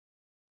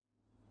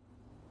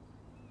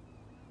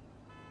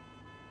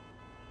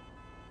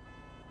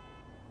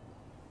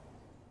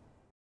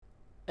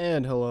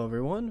And hello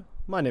everyone,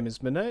 my name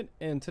is Midnight,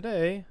 and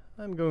today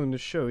I'm going to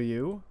show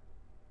you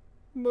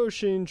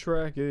motion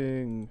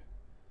tracking.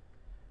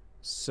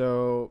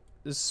 So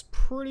this is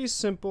pretty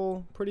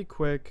simple, pretty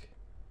quick.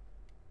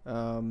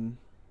 It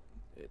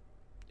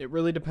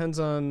really depends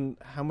on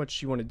how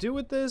much you want to do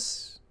with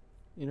this,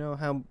 you know,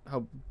 how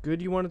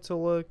good you want it to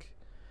look.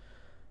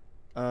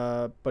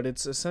 But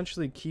it's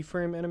essentially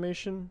keyframe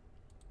animation.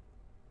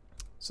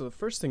 So the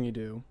first thing you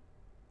do,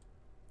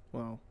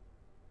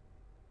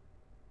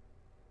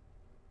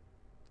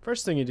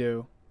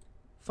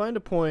 find a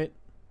point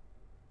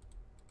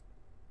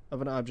of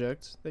an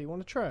object that you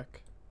want to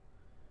track.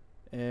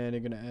 And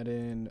you're going to add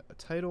in a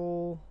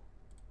title.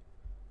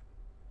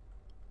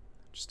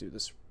 Just do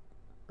this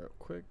real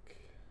quick.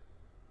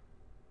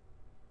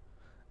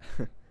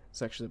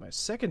 It's actually my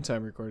second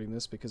time recording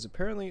this because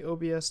apparently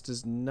OBS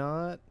does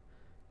not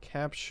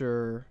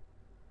capture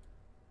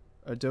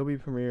Adobe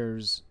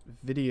Premiere's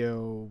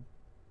video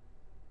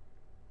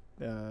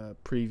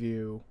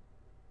preview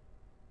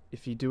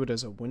if you do it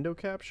as a window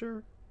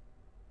capture.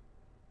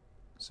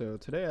 So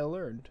today I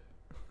learned.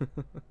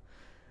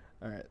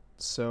 Alright,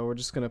 so we're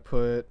just gonna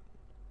put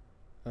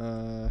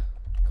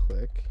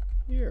click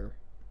here.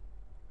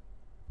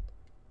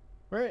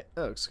 Right,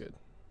 that looks good.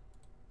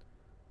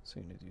 So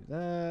you're gonna do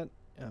that.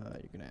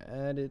 You're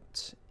gonna add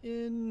it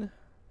in.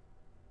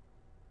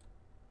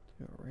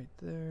 Do it right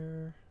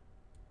there.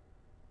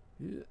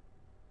 Yeah.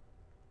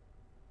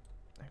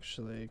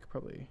 Actually, I could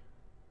probably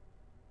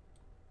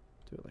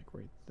do it like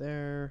right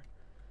there.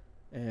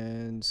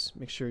 And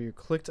make sure you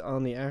clicked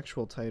on the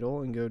actual title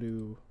and go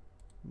to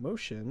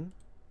motion.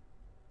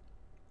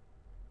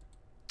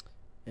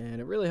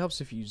 And it really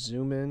helps if you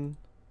zoom in.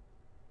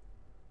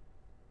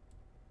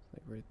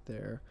 Like right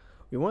there.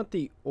 We want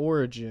the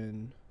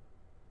origin.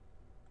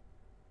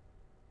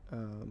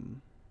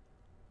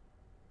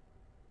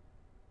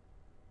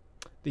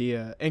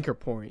 The anchor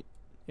point.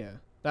 Yeah,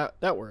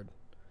 that word.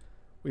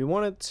 We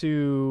want it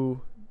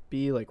to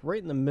be like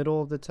right in the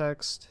middle of the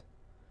text.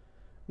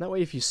 And that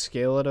way if you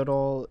scale it at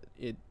all,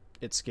 it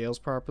scales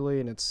properly,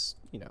 and it's,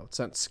 you know, it's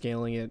not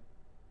scaling it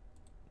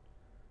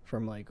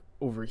from like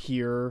over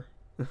here.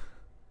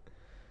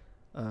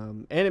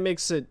 And it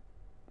makes it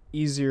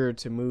easier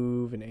to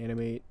move and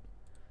animate.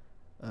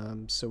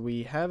 So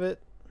we have it,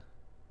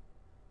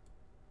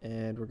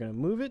 and we're gonna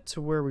move it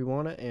to where we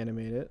want to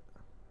animate it.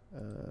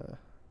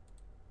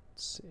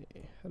 Let's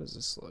see, how does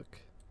this look?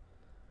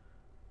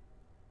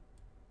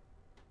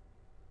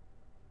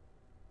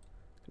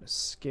 Gonna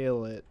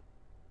scale it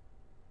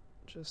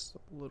just a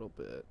little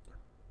bit.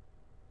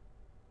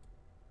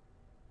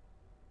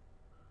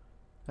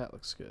 That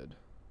looks good.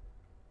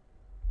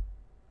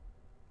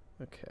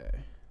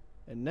 Okay,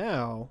 and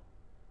now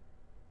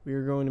we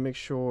are going to make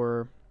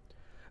sure,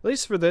 at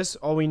least for this,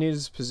 all we need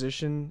is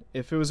position.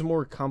 If it was a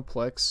more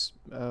complex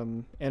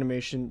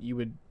animation, you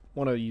would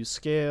want to use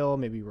scale,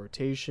 maybe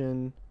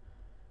rotation.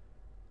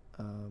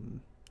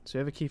 So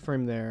you have a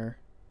keyframe there,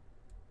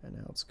 and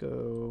now let's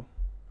go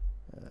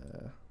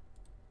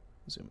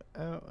zoom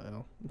out.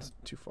 Oh, it's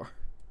too far.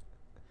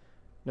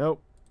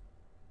 Nope.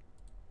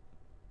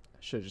 I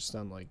should have just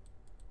done like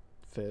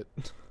fit.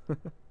 So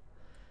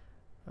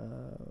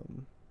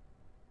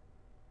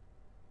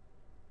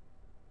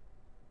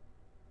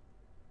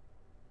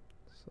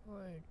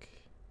like,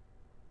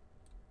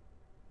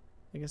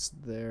 I guess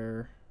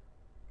there.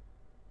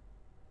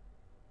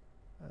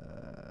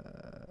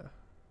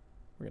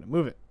 We're gonna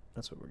move it.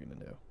 That's what we're gonna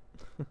do.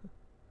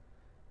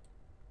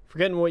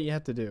 Forgetting what you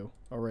have to do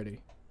already.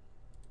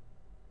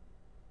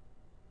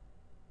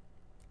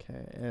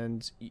 Okay,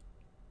 and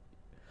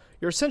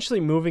you're essentially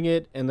moving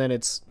it, and then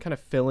it's kind of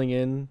filling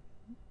in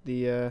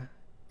the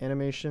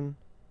animation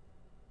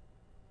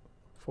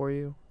for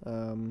you.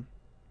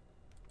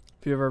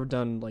 If you've ever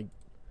done like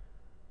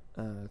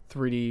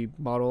 3D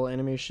model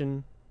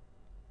animation,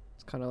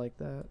 it's kind of like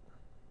that.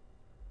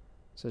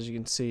 So as you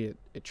can see,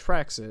 it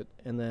tracks it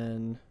and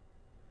then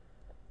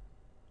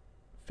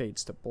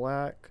fades to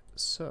black.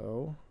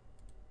 So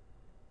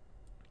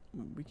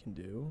what we can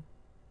do,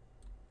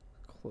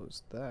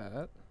 close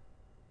that.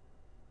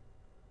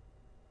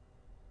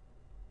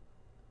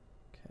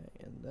 Okay,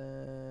 and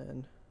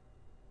then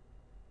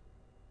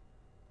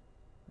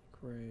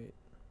like right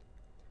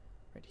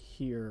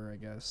here, I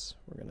guess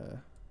we're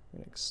gonna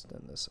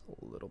extend this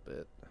a little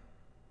bit.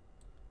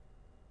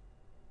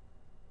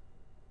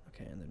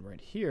 Okay, and then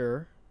right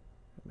here,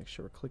 make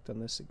sure we're clicked on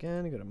this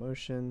again, go to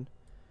motion,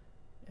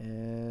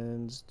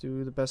 and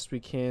do the best we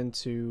can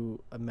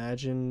to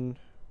imagine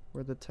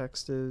where the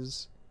text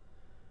is.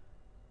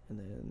 And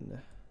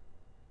then,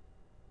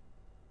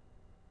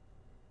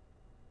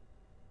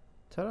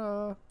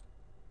 ta-da!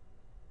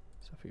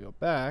 So if we go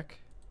back,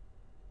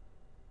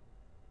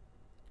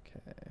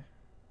 okay.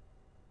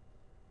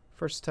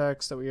 First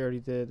text that we already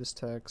did, this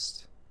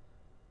text,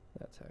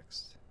 that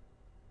text.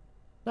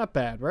 Not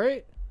bad,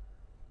 right?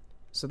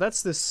 So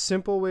that's the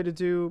simple way to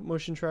do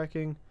motion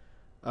tracking.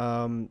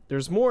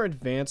 There's more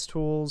advanced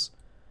tools.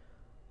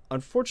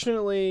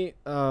 Unfortunately,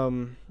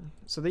 so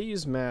they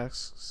use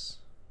masks.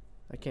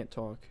 I can't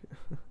talk.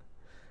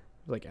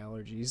 Like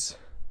allergies.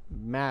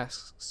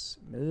 Masks.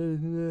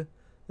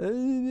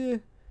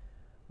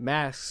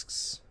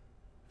 Masks.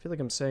 I feel like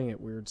I'm saying it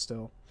weird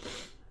still.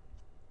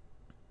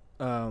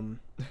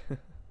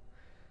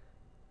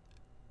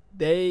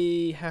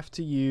 They have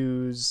to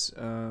use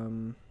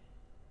what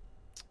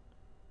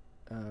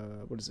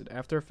is it,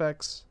 After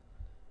Effects,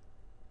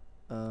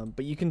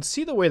 but you can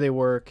see the way they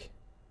work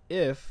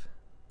if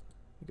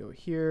you go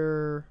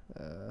here.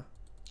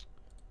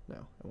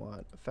 No, I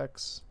want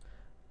effects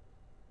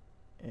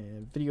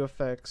and video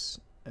effects.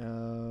 I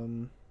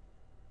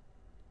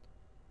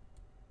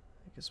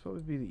guess what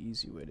would be the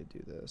easy way to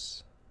do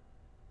this?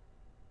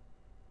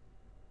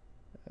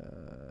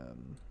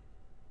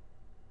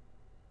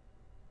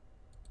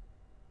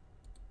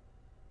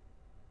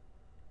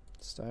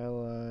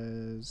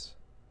 Stylize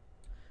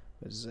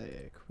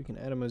mosaic. We can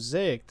add a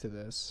mosaic to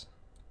this.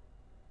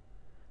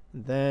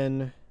 And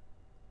then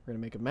we're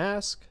gonna make a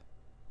mask.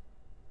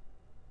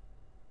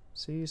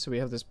 See, so we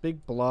have this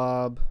big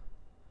blob.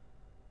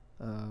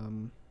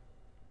 Could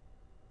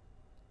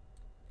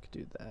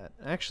do that.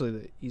 Actually,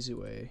 the easy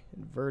way,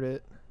 invert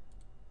it.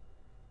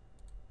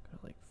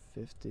 Got like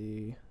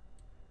 50.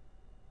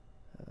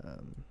 Oh,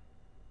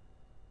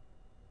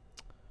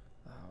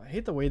 I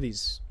hate the way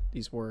these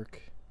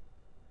work,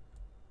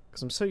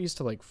 because I'm so used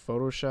to like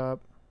Photoshop.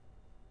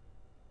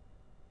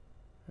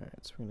 Alright,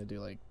 so we're gonna do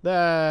like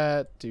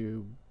that,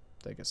 do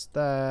I guess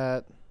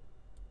that.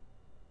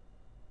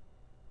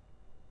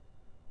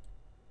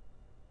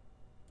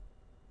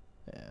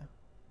 Yeah,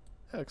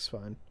 that looks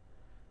fine.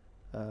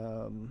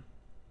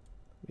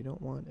 We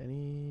don't want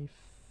any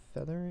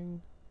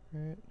feathering,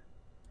 right?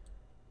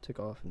 Take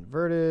off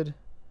inverted.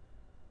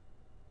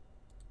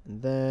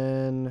 And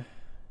then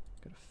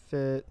gotta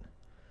fit.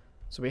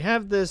 So we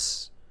have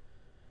this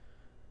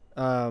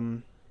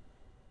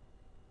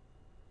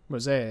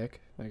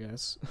mosaic, I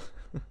guess.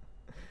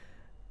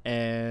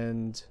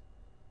 And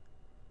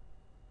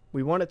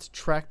we want it to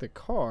track the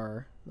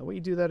car. The way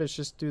you do that is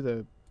just do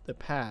the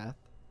path.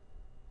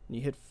 And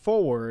you hit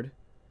forward,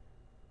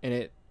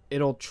 and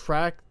it'll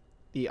track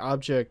the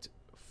object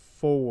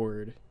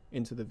forward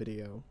into the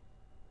video.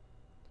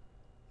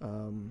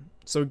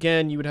 So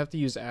again, you would have to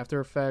use After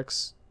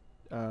Effects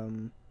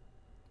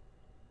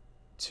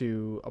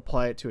to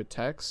apply it to a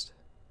text.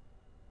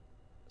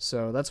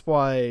 So that's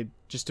why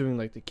just doing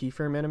like the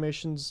keyframe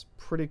animation's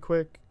pretty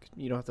quick.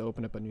 You don't have to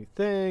open up a new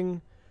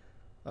thing.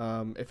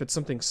 If it's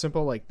something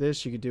simple like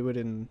this, you could do it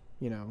in,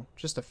 you know,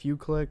 just a few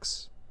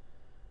clicks.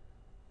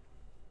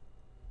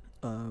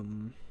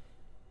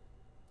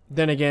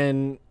 Then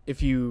again,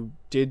 if you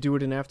did do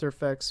it in After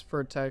Effects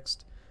for a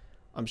text,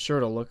 I'm sure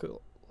it'll look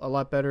a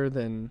lot better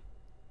than,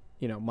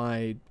 you know,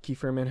 my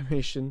keyframe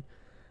animation.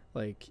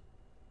 Like,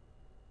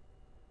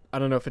 I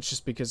don't know if it's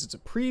just because it's a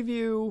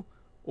preview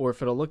or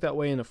if it'll look that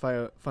way in a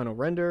final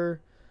render.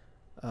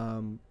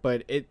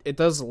 But it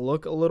does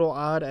look a little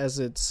odd as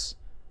it's,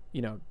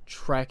 you know,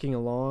 tracking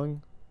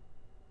along.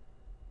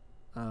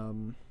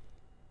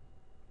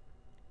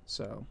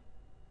 So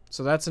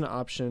that's an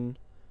option.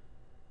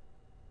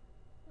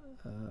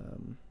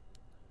 And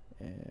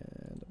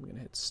I'm gonna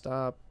hit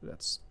stop.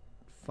 That's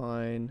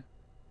fine.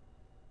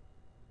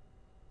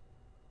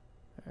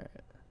 All right.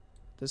 At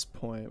this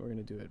point, we're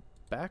gonna do it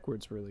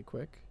backwards really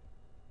quick.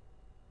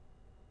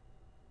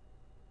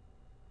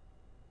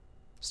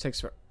 This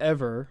takes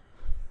forever,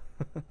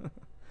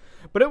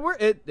 but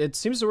it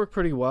seems to work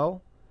pretty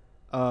well.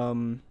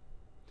 So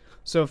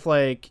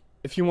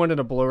if you wanted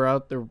to blur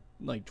out the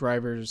like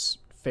driver's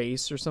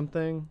face or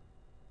something,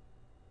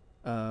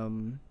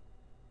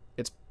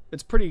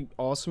 it's pretty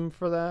awesome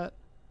for that.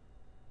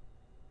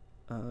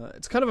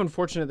 It's kind of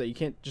unfortunate that you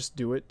can't just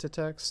do it to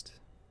text,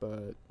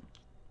 but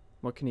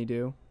what can you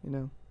do, you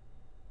know?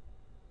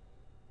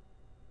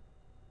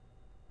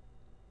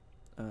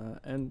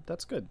 And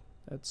that's good.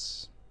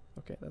 That's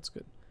okay. That's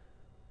good.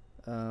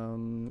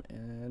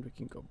 And we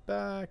can go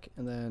back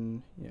and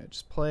then, you know,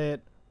 just play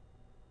it.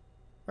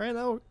 All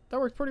right, that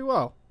worked pretty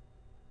well.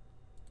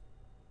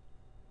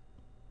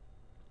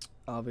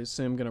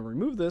 Obviously, I'm gonna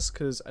remove this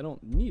because I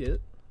don't need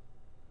it.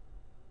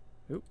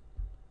 Oop.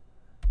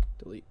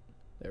 Delete.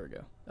 There we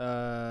go.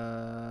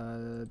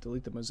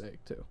 Delete the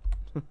mosaic too.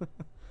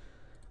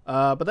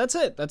 But that's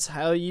it. That's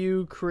how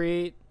you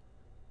create,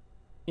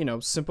 you know,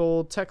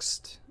 simple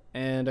text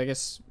and I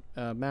guess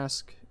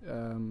mask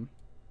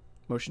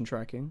motion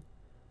tracking.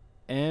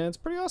 And it's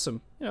pretty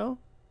awesome, you know.